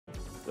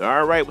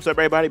All right, what's up,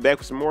 everybody? Back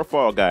with some more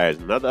Fall Guys.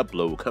 Another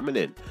upload coming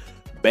in.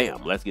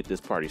 Bam! Let's get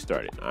this party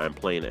started. I'm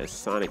playing as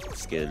Sonic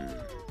Skin.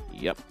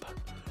 Yep.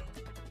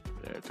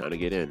 Time to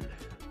get in.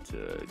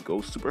 To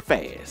go super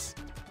fast.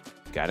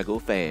 Gotta go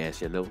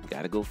fast, you know.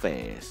 Gotta go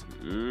fast.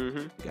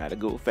 Gotta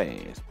go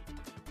fast.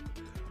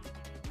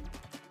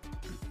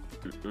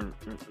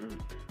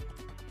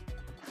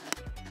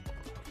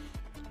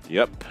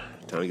 Yep.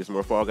 Time to get some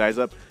more Fall Guys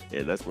up,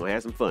 and let's go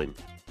have some fun.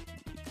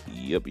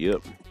 Yep.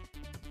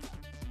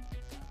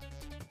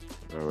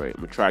 All right,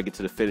 I'm gonna try to get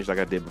to the finish like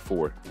I did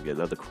before. Get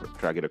another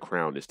try to get a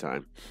crown this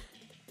time.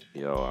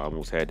 Yo, I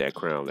almost had that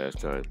crown last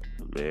time.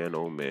 Man,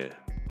 oh man.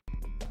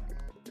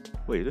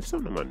 Wait, there's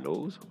something on my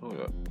nose. Hold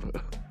up.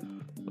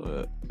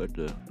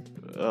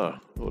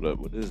 Hold up.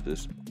 What is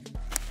this?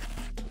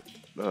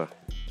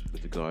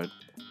 Is it gone?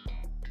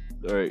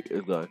 All right,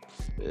 it's gone.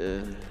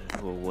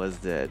 What was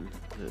that?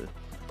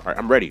 All right,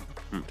 I'm ready.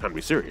 Time to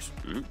be serious.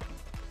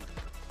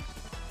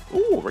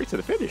 Ooh, right to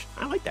the finish.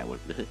 I like that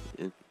one.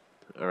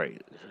 All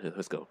right,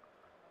 let's go.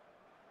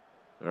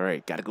 All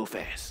right, gotta go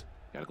fast.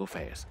 Gotta go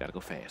fast. Gotta go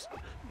fast.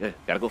 Yeah,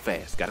 gotta go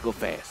fast. Gotta go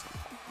fast.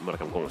 I'm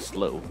like I'm going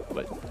slow,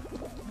 but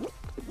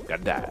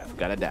gotta dive.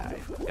 Gotta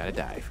dive. Gotta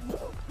dive.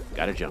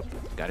 Gotta jump.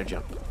 Gotta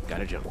jump.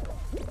 Gotta jump.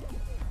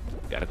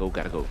 Gotta go.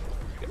 Gotta go.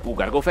 Ooh,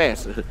 gotta go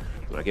fast.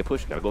 When I get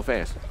pushed, gotta go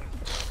fast.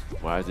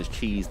 Why is this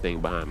cheese thing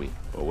behind me?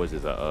 Or was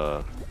this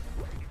a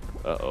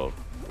uh-oh.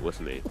 What's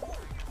the name?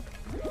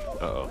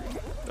 Uh-oh.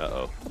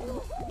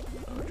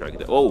 Trying to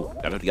get the, oh,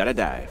 gotta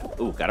dive.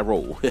 Ooh, gotta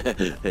roll.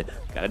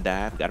 Gotta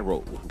dive, gotta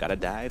roll. Gotta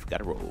dive,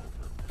 gotta roll.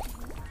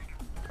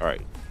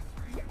 Alright.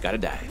 Gotta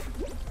dive.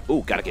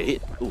 Ooh, gotta get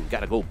hit. Ooh,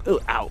 gotta go.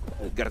 Ow.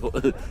 Gotta go.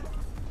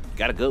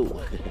 Gotta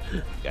go.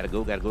 Gotta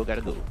go.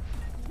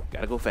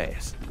 Gotta go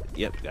fast.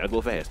 Yep, gotta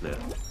go fast now.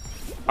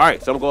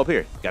 Alright, so I'm gonna go up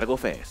here. Gotta go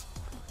fast.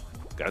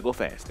 Gotta go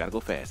fast. Gotta go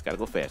fast. Gotta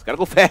go fast. Gotta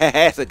go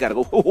fast. Gotta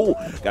go. Ooh,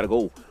 gotta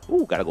go.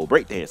 Ooh, gotta go.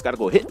 Break dance. Gotta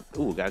go hit.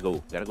 Ooh, gotta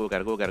go. Gotta go.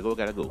 Gotta go. Gotta go.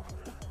 Gotta go.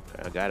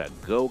 I gotta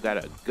go.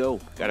 Gotta go.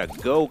 Gotta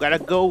go. Gotta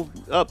go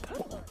up.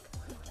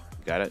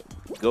 Gotta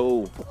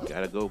go.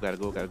 Gotta go. Gotta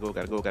go. Gotta go.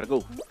 Gotta go. Gotta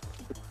go.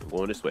 I'm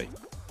going this way.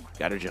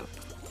 Gotta jump.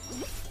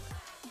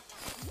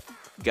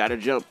 Gotta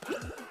jump.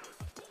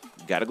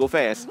 Gotta go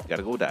fast.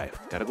 Gotta go dive.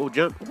 Gotta go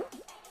jump.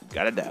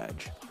 Gotta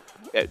dodge.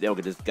 Yeah, don't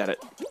get this. Gotta.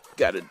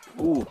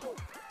 Ooh.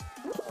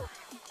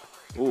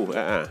 Ooh,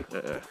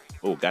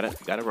 Oh, gotta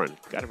run.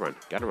 Gotta run.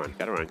 All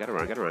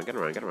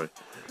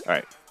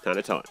right, time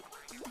to taunt.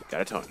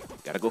 Gotta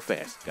taunt. Gotta go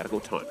fast. Gotta go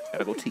taunt.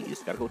 Gotta go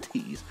tease. Gotta go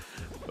tease.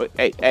 But,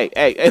 hey,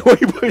 why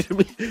you pushing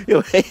me?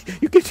 Yo, hey,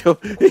 you get your.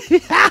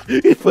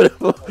 You put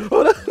up.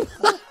 Hold on.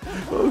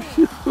 Oh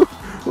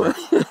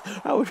shoot!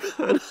 I was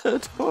trying to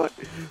taunt.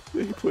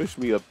 He pushed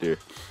me up there.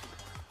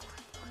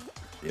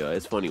 Yeah,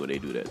 it's funny when they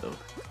do that though.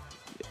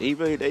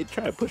 Even they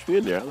try to push me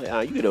in there. I'm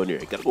like, you get on there.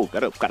 Gotta go.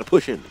 Gotta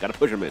push in. Gotta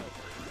push him in.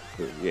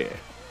 Yeah.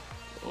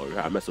 Or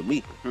you mess with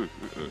me.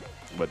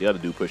 But the other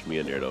dude pushed me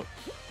in there though.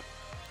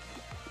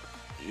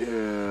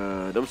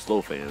 Yeah, them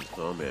slow fans.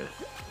 Oh man,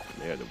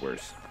 they are the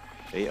worst.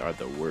 They are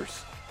the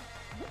worst.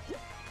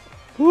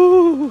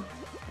 Woo!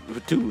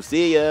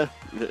 See ya.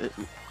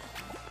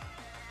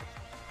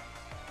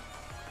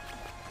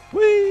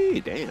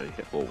 Whee! Damn,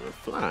 oh, we're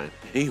flying.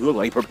 He looked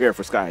like he prepared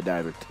for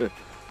skydiving.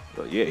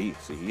 But yeah, he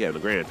having a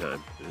grand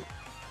time.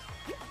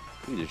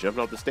 He just jumped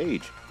off the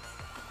stage.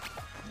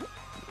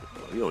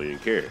 He don't even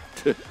care.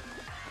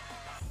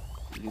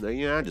 He's like,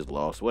 yeah, I just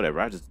lost. Whatever.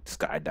 I just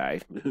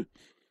skydived.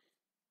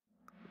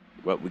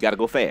 Well, we gotta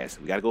go fast.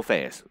 We gotta go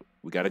fast.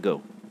 We gotta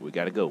go. We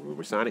gotta go. When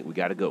we're Sonic, we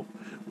gotta go.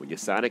 When you're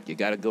Sonic, you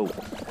gotta go.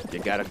 You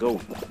gotta go.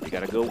 You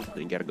gotta go.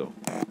 Then you gotta go.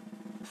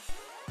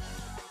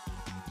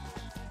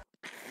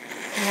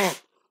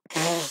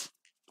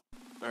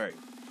 All right.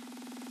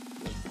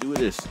 Let's do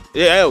this.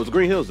 Yeah, it was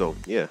Green Hill Zone.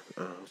 Yeah.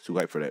 I was too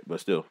hyped for that, but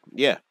still.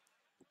 Yeah.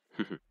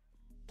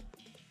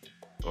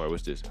 All right,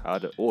 what's this?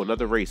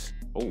 Another race.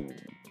 Oh,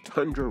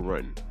 Tundra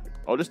Run.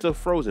 Oh, this is the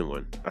frozen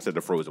one. I said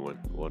the frozen one.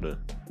 Or the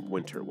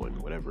winter one,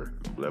 whatever.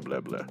 Blah,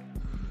 blah, blah.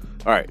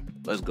 All right,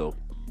 let's go.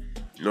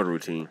 Another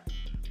routine.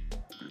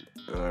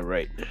 All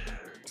right.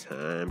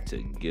 Time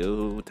to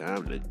go.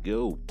 Time to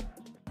go.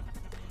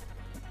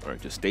 All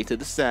right, just stay to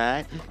the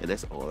side, and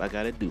that's all I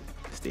got to do.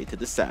 Stay to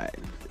the side,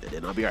 and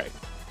then I'll be all right.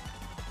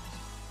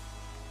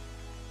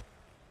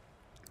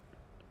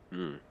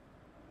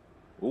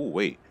 Oh,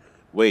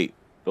 wait.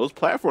 Those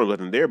platforms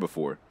wasn't there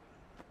before.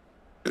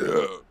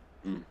 I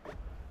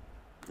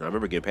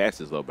remember getting past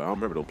this though, but I don't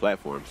remember those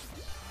platforms.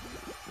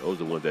 Those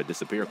are the ones that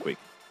disappear quick.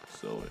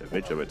 So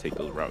eventually I'm gonna take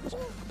those routes.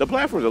 The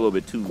platforms are a little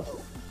bit too,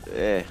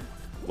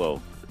 well,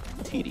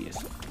 tedious.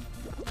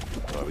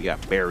 We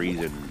got berries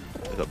and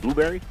a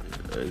blueberry.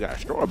 We got a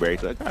strawberry,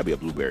 so that gotta be a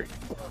blueberry.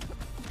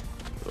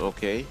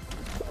 Okay.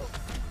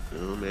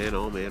 Oh man.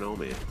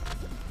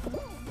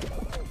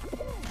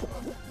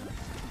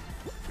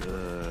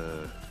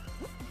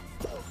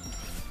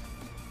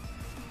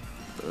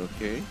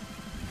 Okay.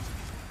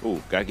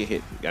 Ooh, gotta get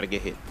hit.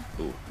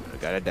 Ooh, I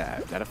gotta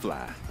dive. Gotta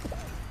fly.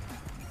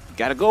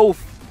 Gotta go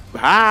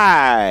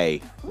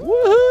high.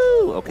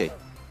 Woohoo! Oh, okay.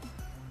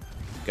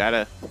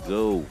 Gotta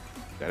go.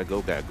 Gotta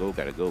go, gotta go,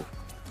 gotta go.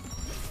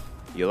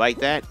 You like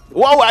that?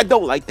 Whoa, I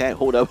don't like that.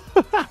 Hold up.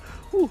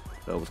 Whew,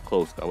 that was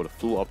close. I would have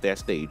flew off that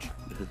stage.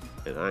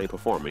 And I ain't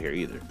performing here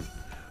either.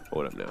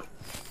 Hold up now.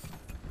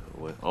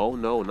 Oh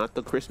no, not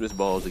the Christmas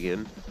balls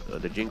again.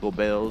 The jingle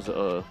bells.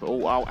 Oh,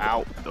 ow,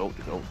 ow. Oh,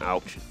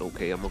 ouch.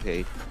 Okay, I'm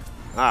okay.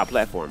 Ah,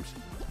 platforms.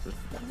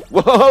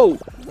 Whoa!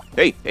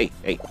 Hey,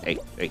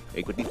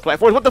 with these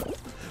platforms, what the?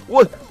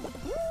 What?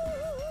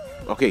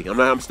 Okay,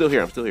 I'm still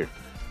here. All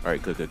right,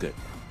 good.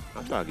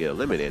 I thought I'd get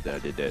eliminated that I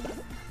did that.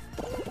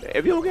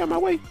 If you don't get out of my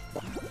way,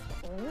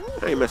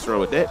 I ain't messing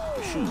around with that.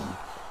 Shoot.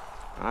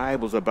 I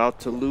was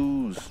about to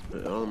lose.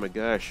 Oh my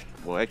gosh.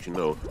 Well, actually,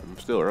 no. I'm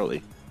still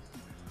early.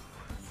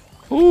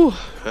 Ooh,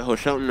 that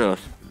was something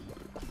else.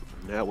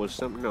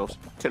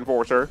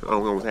 10-4, sir. I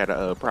almost had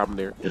a problem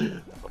there.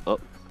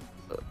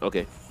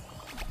 Okay.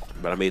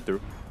 But I made it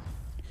through.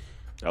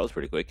 That was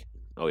pretty quick.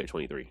 Oh, yeah,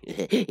 23.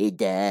 It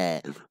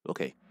died.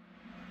 Okay.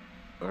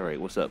 All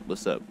right, what's up?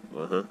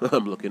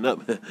 I'm looking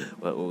up.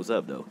 What was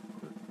up, though?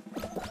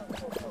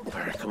 All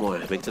right, come on.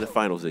 Make it to the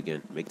finals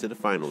again. Make it to the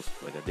finals.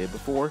 Like I did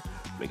before.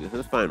 Make it to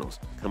the finals.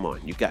 Come on.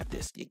 You got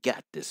this.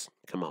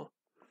 Come on.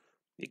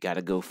 You got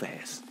to go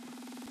fast.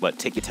 But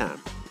take your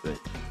time.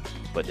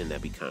 But then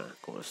that'd be kind of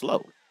going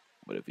slow.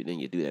 But if you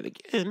do that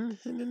again,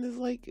 and then it's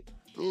like...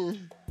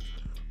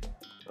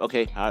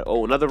 Okay.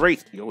 Another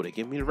race. Yo, they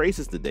give me the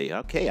races today.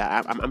 Okay,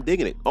 I'm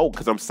digging it. Oh,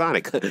 because I'm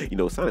Sonic.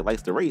 Sonic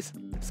likes to race.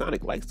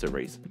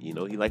 He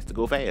likes to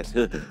go fast.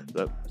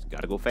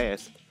 Gotta go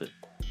fast.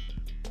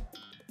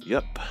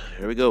 Yep.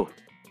 Here we go.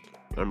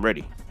 I'm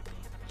ready.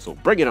 So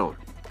bring it on.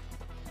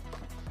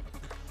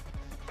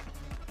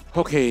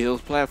 Okay,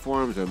 those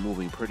platforms are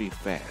moving pretty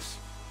fast.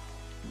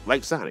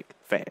 Like Sonic,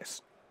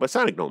 fast. But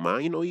Sonic don't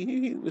mind.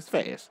 It's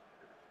fast.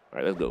 All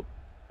right, let's go.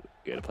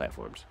 Get the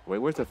platforms. Wait,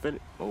 where's the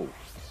finish? Oh,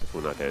 this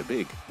one's not that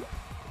big.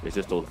 It's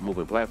just those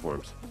moving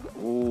platforms.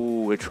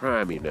 Ooh, they're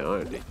trying me now,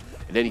 aren't they?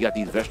 And then you got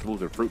these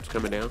vegetables and fruits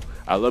coming down.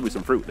 I love me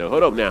some fruit. Now,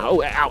 hold up now.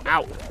 Oh,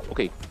 ow.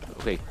 Okay.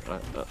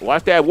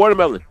 Watch that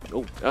watermelon.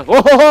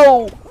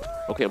 Oh.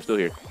 Okay, I'm still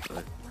here.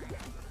 I'm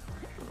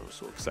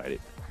so excited.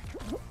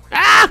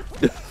 Ah!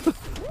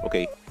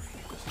 Okay,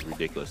 this is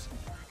ridiculous.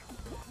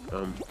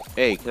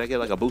 Hey, can I get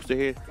like a booster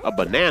here? A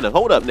banana.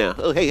 Hold up now.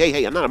 Oh,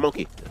 hey, I'm not a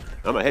monkey.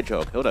 I'm a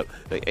hedgehog. Hold up.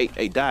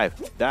 Hey, dive.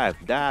 No.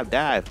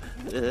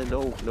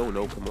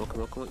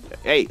 Come on.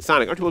 Hey,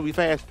 Sonic, aren't you going to be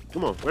fast?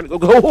 Come on. We're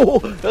going to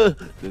go.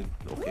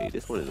 Okay,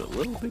 this one is a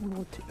little bit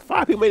more.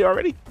 5 people made it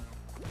already.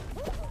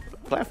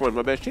 Platform's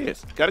my best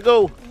chance. Gotta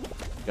go.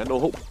 Got no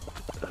hope.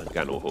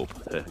 Got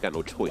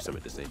no choice, I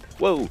meant to say.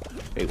 Whoa.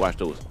 Hey, watch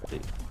those. Hey.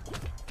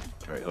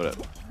 All right, hold up.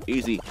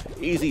 Easy.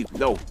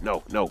 No.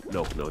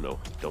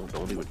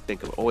 Don't even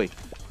think of it. Oh, wait.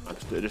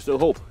 There's still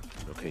hope.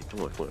 Okay, come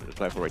on. There's a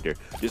platform right there.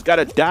 You just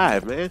gotta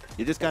dive, man.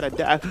 You just gotta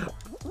dive.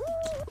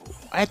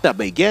 At the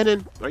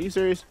beginning? Are you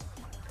serious?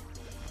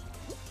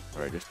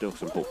 All right, there's still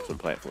some hope, some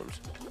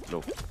platforms.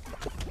 No.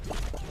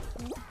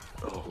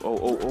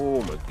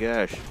 Oh my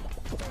gosh.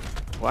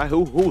 Why?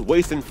 Who's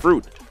wasting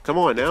fruit? Come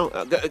on now.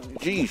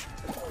 Geez.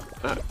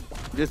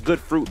 There's good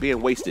fruit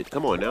being wasted.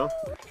 Come on now.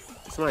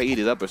 Somebody eat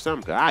it up or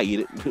something. I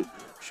eat it.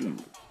 Shoot.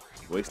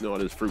 Wasting all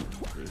this fruit.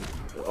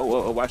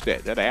 Oh, watch that.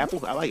 Is that an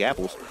apple? I like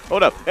apples.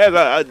 Hold up.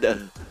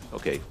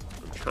 Okay.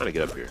 I'm trying to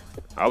get up here.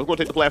 I was going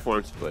to take the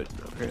platforms, but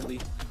apparently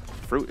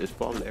fruit is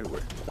falling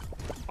everywhere.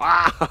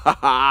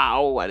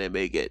 Oh, I didn't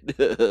make it.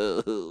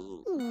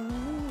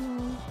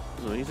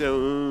 He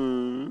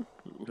said,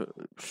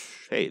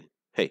 hey,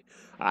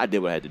 I did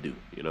what I had to do.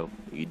 You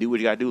do what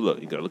you gotta do.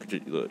 Look, you gotta look at your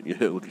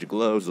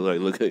gloves.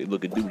 Look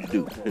and do what you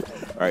do.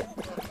 All right,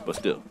 but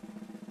still,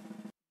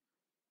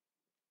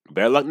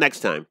 better luck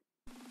next time.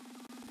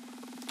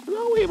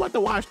 No, we ain't about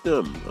to watch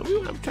them.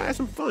 I'm trying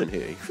some fun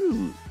here.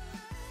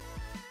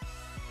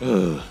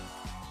 Oh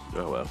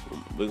well,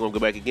 we're gonna go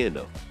back again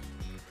though.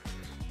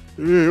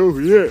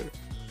 Hey,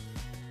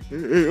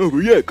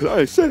 over here, cause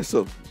I said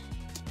something.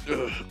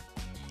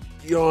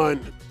 Yawn,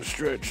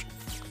 stretch.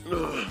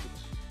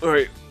 All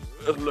right,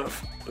 that's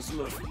enough.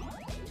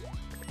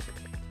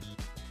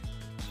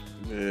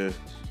 Yeah,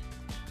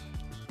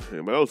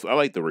 but I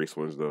like the race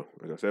ones though.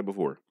 Like I said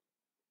before,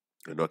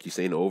 I know I keep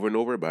saying it over and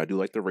over, but I do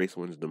like the race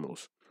ones the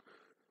most.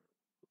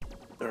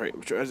 All right,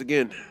 let's try this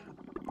again.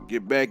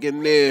 Get back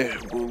in there.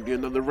 We're gonna get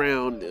another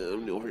round.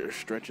 I'm over here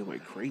stretching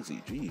like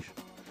crazy. Jeez.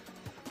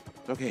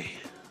 Okay,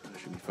 that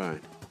should be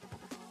fine.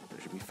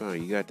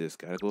 You got this.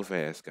 Gotta go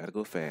fast.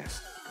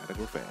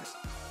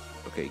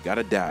 Okay,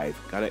 gotta dive.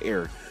 Gotta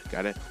air.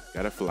 Gotta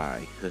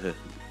fly.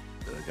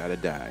 Gotta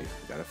dive.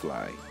 Gotta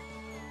fly.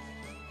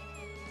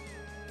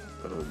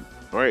 All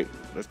right,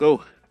 let's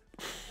go.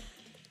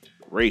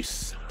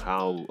 Race.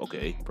 How?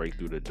 Okay, break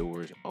through the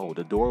doors. Oh,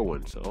 the door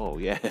ones. Oh,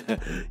 yeah.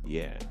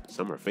 Yeah.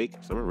 Some are fake,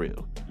 some are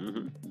real.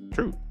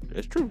 True.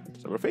 It's true.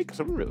 Some are fake,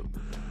 some are real.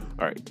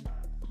 All right,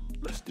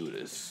 let's do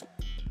this.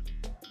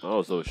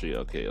 Oh, so she.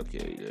 Okay.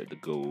 The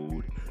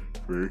gold.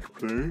 First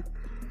play.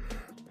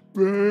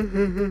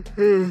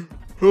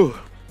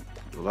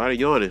 A lot of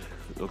yawning.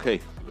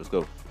 Okay. let's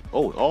go.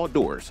 Oh, all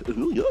doors.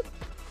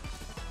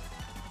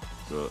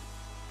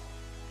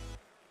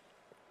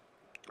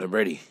 I'm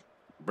ready.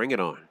 Bring it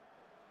on.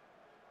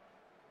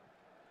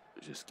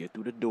 Just get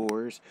through the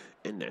doors,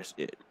 and that's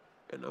it.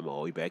 And I'm all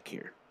the way back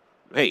here.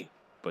 Hey,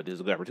 but there's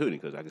a good opportunity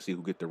because I can see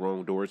who get the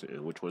wrong doors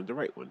and which one's the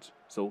right ones.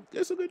 So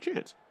there's a good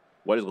chance.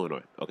 What is going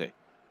on? Okay.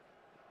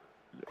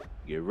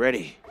 Get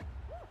ready.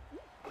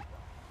 All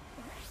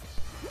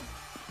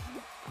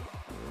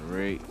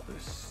right.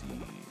 Let's see.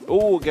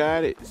 Oh,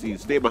 got it. See,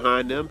 stay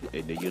behind them,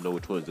 and then you know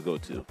which ones to go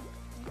to.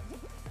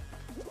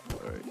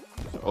 All right.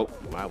 So, oh,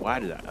 why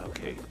did I?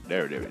 Okay.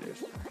 There it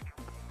is.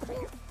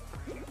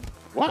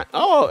 What?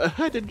 Oh, I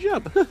had to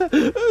jump.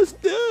 I'm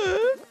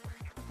stuck.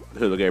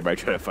 Look, everybody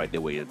trying to fight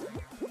their way in.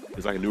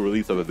 It's like a new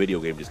release of a video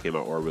game just came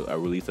out, or a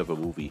release of a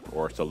movie,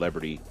 or a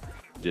celebrity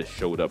just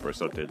showed up or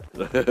something.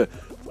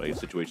 Like in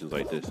situations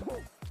like this.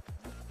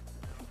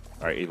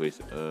 All right. Anyways,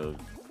 okay.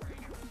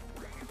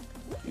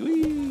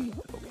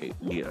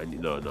 Yeah.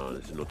 No.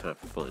 This is no time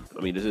for fun.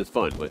 I mean, this is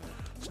fun, but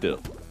still,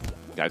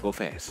 gotta go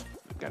fast.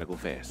 Gotta go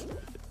fast.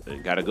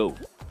 And gotta go.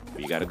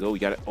 You gotta go. You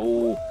gotta.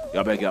 Oh,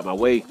 y'all better get out my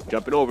way.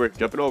 Jumping over.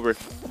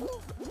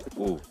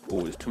 Oh,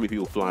 there's too many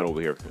people flying over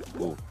here.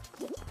 Oh,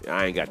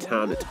 I ain't got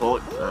time to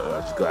taunt.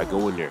 I just gotta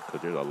go in there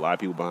because there's a lot of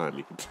people behind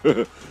me.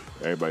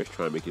 Everybody's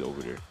trying to make it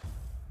over there.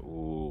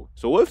 Oh,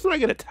 so what if somebody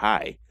get a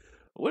tie?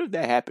 What if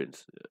that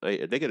happens?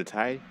 If they get a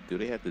tie, do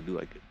they have to do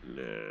like?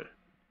 Nah.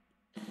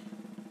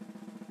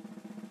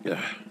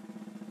 Yeah.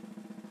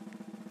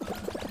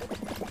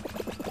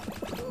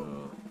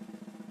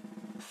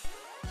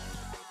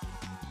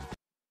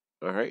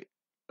 All right,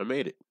 I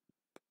made it.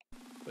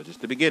 But just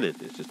the beginning.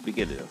 It's just the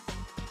beginning.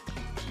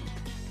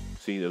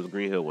 See, there was a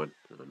Green Hill one.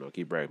 I don't know, I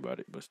keep bragging about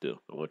it, but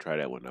still, I want to try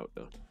that one out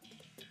though.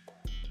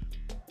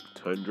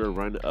 Tundra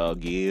run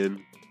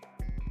again.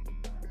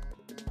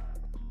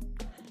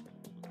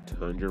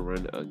 Tundra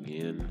run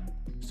again.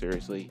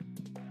 Seriously?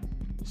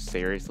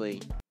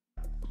 Seriously?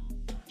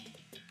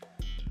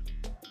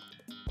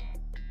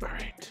 All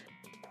right.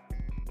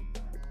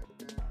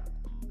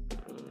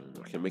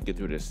 I can make it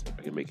through this.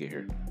 I can make it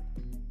here.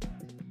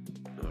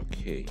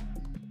 Okay.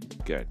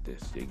 Got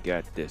this. You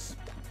got this.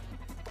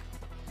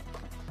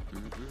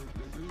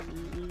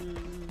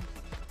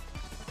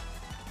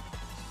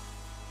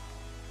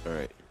 All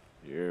right.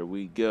 Here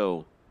we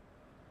go.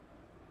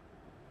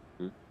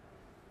 What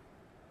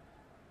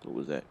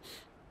was that?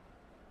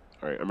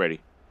 All right. I'm ready.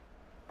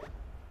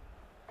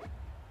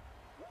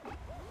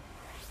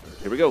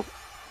 Here we go.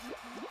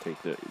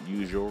 Take the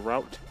usual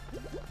route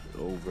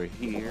over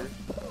here.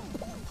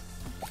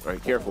 All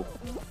right. Careful.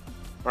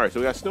 All right. So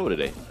we got snow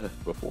today.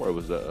 Before it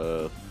was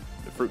the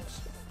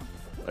fruits.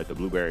 Like the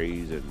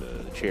blueberries and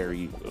the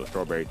cherry,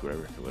 strawberries,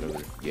 whatever.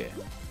 Yeah.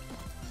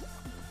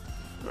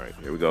 All right,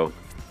 here we go.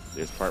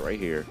 This part right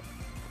here.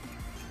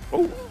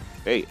 Oh,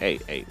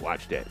 hey,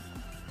 watch that.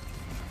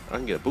 I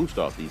can get a boost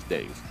off these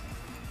things.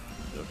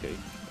 Okay,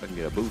 I can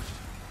get a boost.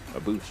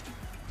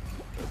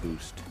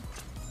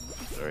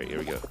 All right, here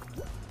we go.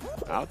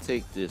 I'll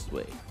take this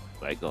way,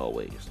 like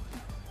always.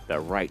 The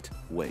right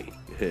way.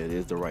 It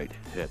is the right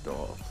after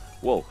all.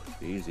 Whoa,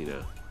 easy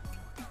now.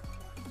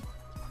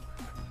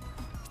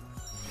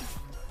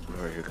 All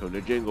right, here come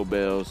the jingle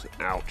bells.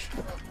 Ouch.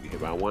 You hit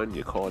by one,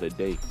 you call it a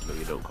day. No,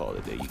 you don't call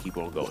it a day. You keep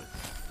on going.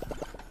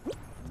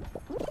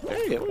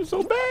 Hey, it was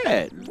so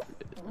bad. It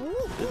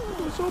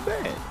was so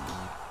bad.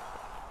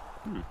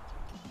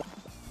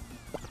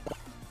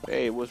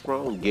 Hey, what's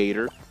wrong,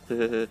 Gator?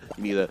 You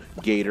need a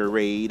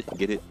Gatorade.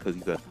 Get it? Because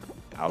he's a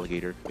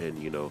alligator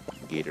and, you know,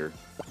 Gatorade.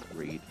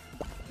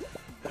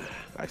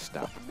 I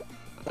stopped.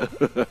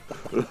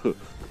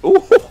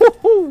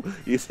 Ooh,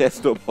 you said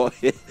snowball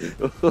hit.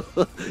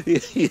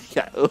 He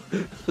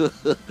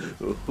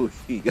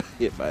got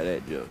hit by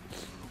that jump.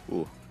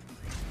 Ooh.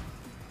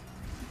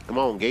 Come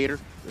on, Gator.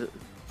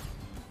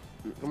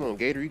 Come on,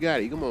 Gator. You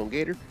got it. Come on,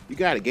 Gator. You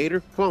got it,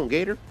 Gator. Come on,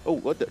 Gator. Oh,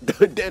 what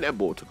the? Damn, that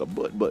boy took a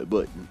butt.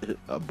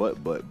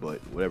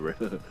 Whatever.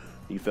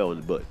 He fell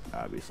in the butt,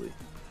 obviously.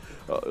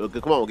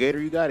 Come on,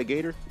 Gator. You got it,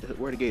 Gator.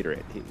 Where the Gator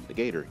at? The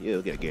Gator. Yeah,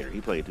 look at Gator.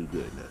 He playing too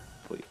good now.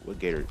 Wait, what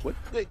Gator? What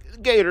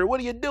Gator? What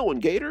are you doing,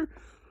 Gator?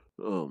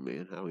 Oh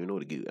man, I don't even know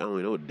what to do. I don't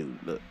even know what to do.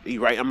 Look,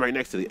 I'm right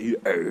next to the.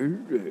 I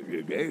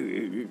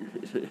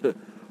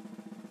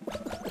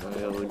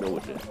don't even know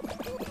what to.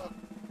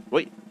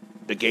 Wait,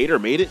 the Gator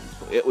made it.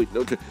 Wait,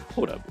 no,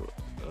 hold up.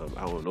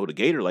 I don't know the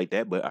Gator like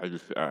that, but I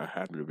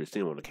happen to be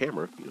seeing him on the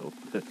camera, you know.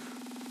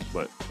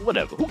 But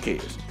whatever, who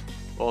cares?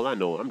 All I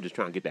know, I'm just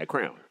trying to get that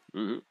crown.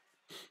 All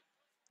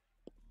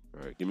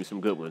right, give me some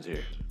good ones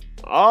here.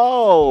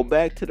 Oh,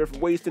 back to the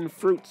wasting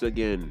fruits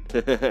again.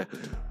 I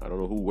don't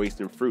know who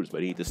wasting fruits,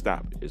 but he need to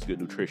stop. It's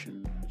good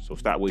nutrition. So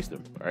stop wasting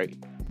them, all right?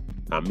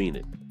 I mean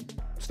it.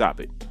 Stop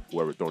it.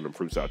 Whoever's throwing them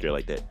fruits out there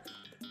like that.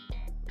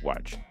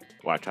 Watch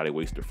how they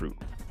waste the fruit.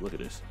 Look at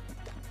this.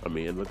 I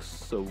mean, it looks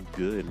so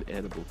good and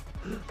edible.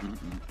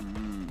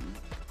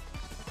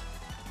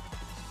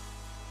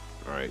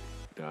 All right,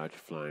 dodge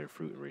flying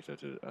fruit and race up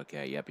to.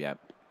 Okay, yep. All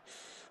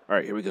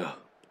right, here we go.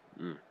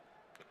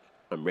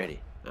 I'm ready.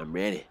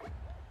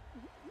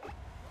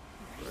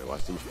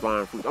 Watch them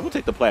flying fruits. I'm gonna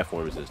take the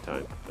platforms this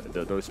time.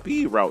 The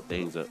speed route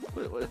things up.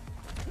 All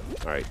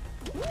right.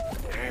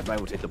 Everybody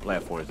will take the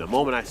platforms. The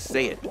moment I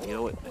say it, you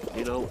know what?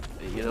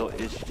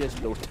 It's just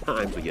those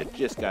times where you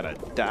just gotta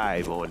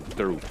dive on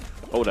through.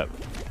 Hold up.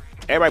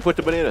 Everybody put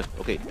the banana.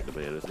 Okay, the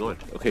banana's going.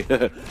 Okay.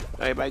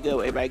 Everybody go.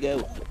 Everybody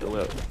go.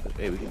 Well,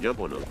 hey, we can jump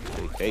on them.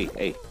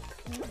 Hey,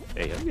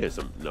 I'm getting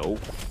some. No.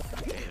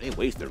 Man, they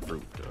waste their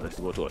fruit.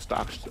 Let's go to a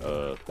stock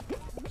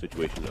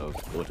situation of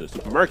going to the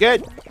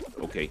supermarket.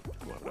 Okay.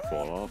 Come on, I'm gonna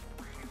fall off.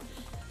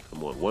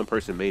 Come on. One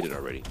person made it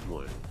already. Come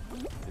on.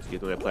 Let's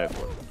get on that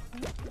platform.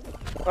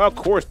 Of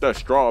course, the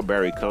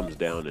strawberry comes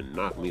down and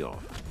knock me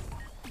off.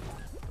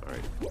 All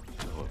right.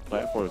 Oh,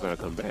 platform's gotta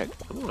come back.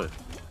 Come on. All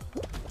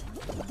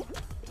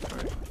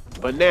right.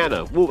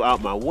 Banana, move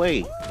out my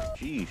way.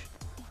 Jeez.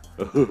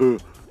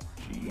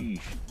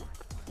 Jeez.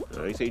 I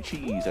didn't say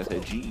cheese. I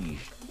said jeez.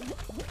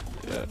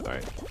 Yeah. All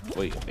right.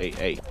 Wait.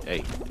 Hey.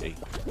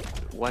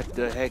 What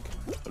the heck?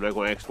 I'm not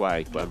gonna ask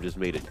why, but I've just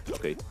made it.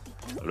 Okay.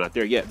 I'm not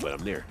there yet, but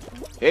I'm there.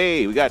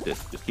 Hey, we got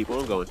this. Just keep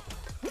on going.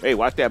 Hey,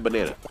 watch that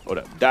banana. Hold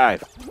up.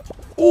 Dive.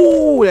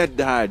 Ooh, that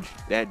dodge.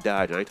 I ain't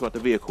talking about the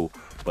vehicle,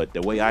 but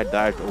the way I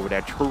dodged over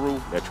that churro,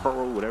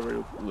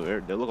 whatever,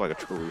 that looked like a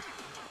churro.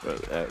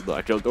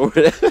 I jumped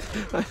over that.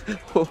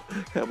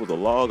 That was a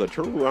log, a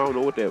churro. I don't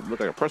know what that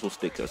looked like, a pretzel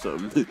stick or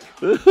something.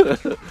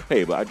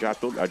 Hey, but I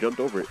jumped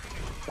over it.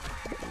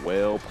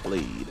 Well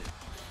played.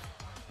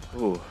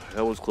 Oh,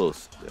 that was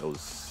close. That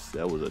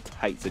was a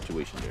tight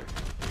situation there.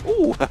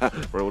 Ooh,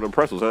 running with them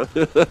pretzels, huh?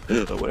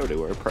 Whatever they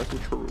were, pretzel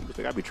churros.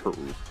 They gotta be churros.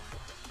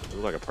 It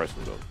look like a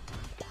pretzel though.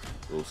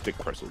 Little stick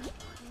pretzels.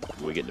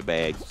 When we get in the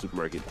bags,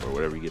 supermarket or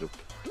whatever you get them,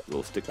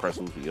 little stick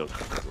pretzels. You know,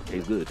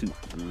 tastes good too.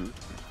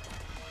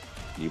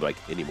 You like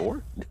any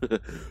more?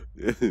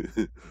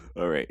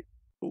 All right.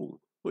 Ooh,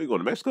 where you going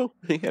to Mexico?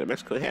 He had a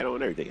Mexican hat on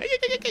and everything.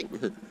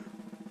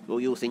 Oh,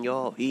 yo,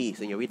 senor,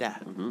 senorita.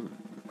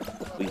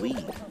 Oui.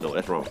 No,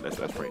 that's wrong. That's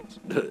France.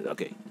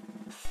 Okay.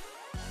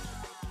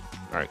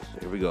 All right,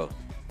 here we go.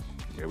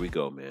 Here we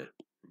go, man.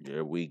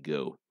 Here we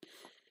go.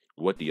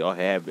 What do y'all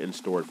have in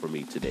store for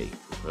me today?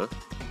 Huh?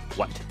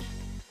 What?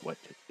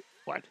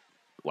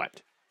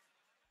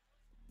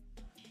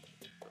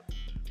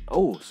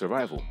 Oh,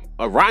 survival.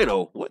 A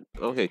rhino. What?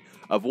 Okay.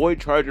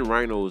 Avoid charging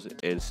rhinos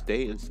and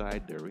stay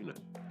inside the arena.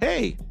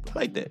 Hey, I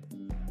like that.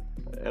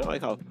 And I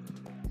like how.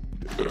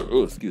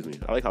 Oh, excuse me.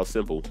 I like how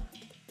simple.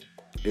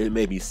 It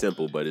may be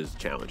simple, but it's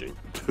challenging.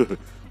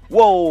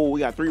 Whoa,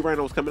 we got 3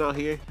 rhinos coming out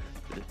here.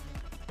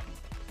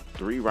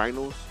 3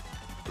 rhinos.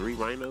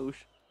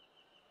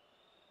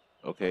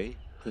 Okay.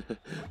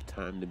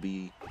 Time to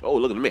be. Oh,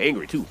 look at them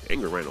angry too.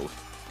 Angry rhinos.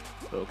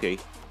 Okay.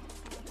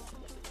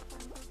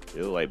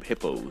 They look like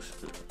hippos.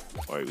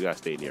 All right, we gotta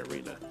stay in the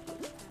arena.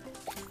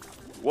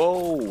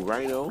 Whoa,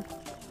 rhino.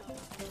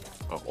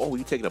 Oh,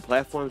 you taking the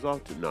platforms off?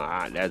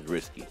 Nah, that's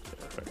risky.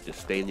 Right, just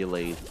stay in your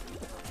lane.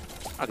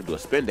 I could do a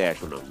spin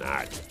dash on them. Nah,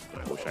 I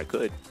wish I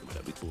could.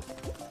 That'd be cool.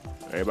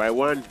 Everybody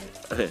one.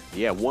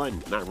 Yeah,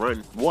 one. Not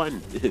run.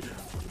 One.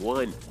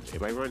 One.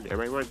 Everybody run.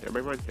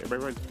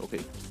 Okay.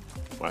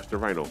 Watch the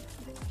rhino.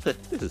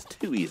 This is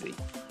too easy.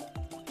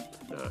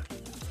 Nah.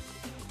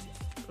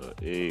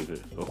 Hey,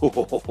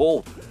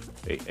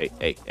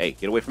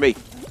 get away from me.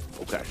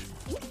 Oh, gosh.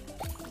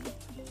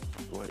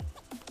 What?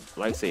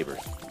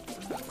 Lightsabers.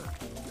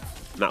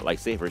 Not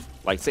lightsabers.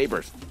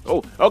 Lightsabers.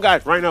 Oh,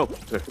 gosh, rhino.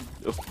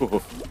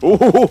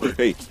 Oh,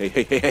 hey,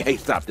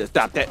 stop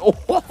that. Oh,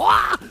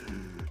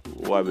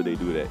 why would they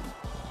do that?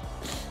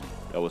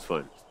 That was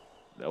fun.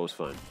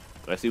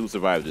 Let's see who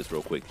survives this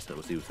real quick.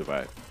 Let's see who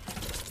survived.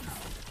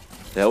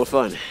 That was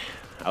fun.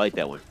 I like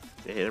that one.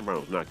 Man, that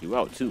rhinos knock you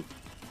out, too.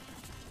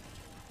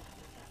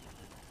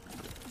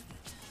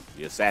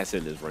 The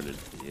assassin is running.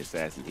 He's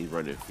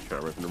running. He's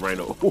trying to run from the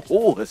rhino.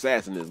 Oh,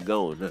 assassin is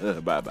gone.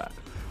 Bye-bye.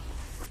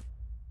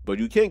 But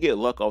you can get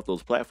luck off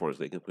those platforms.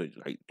 They can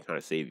like, kind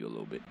of save you a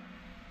little bit.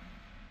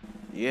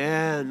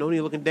 Yeah, no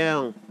need looking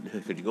down.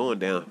 Because you're going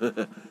down.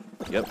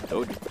 Yep,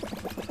 told you.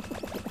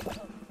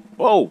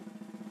 Whoa.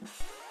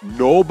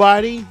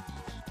 Nobody?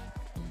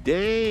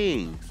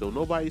 Dang. So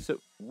nobody said...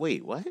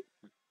 Wait, what?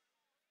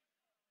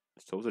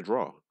 So it's a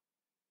draw.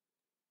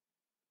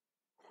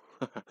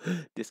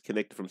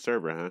 Disconnected from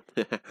server,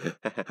 huh?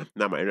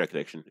 Not my internet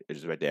connection. It's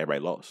just right there.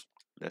 Everybody lost.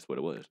 That's what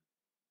it was.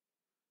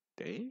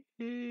 Dang.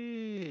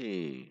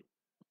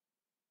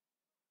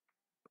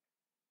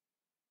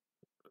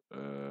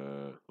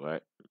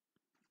 What?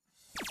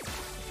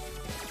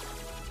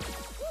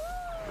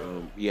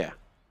 Yeah.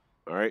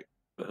 All right.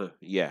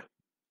 Yeah.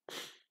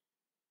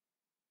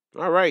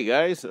 All right,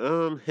 guys.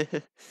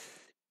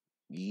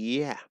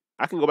 Yeah.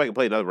 I can go back and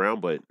play another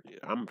round, but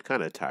I'm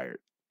kind of tired.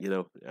 You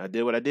know, I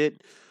did what I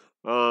did.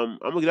 I'm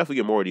gonna definitely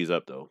get more of these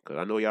up though, because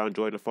I know y'all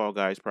enjoyed the Fall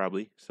Guys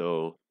probably.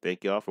 So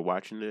thank y'all for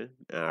watching it.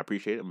 I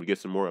appreciate it. I'm gonna get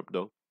some more up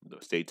though.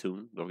 Stay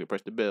tuned. Don't forget to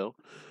press the bell.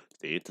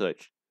 Stay in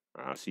touch.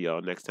 I'll see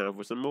y'all next time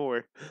for some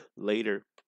more. Later.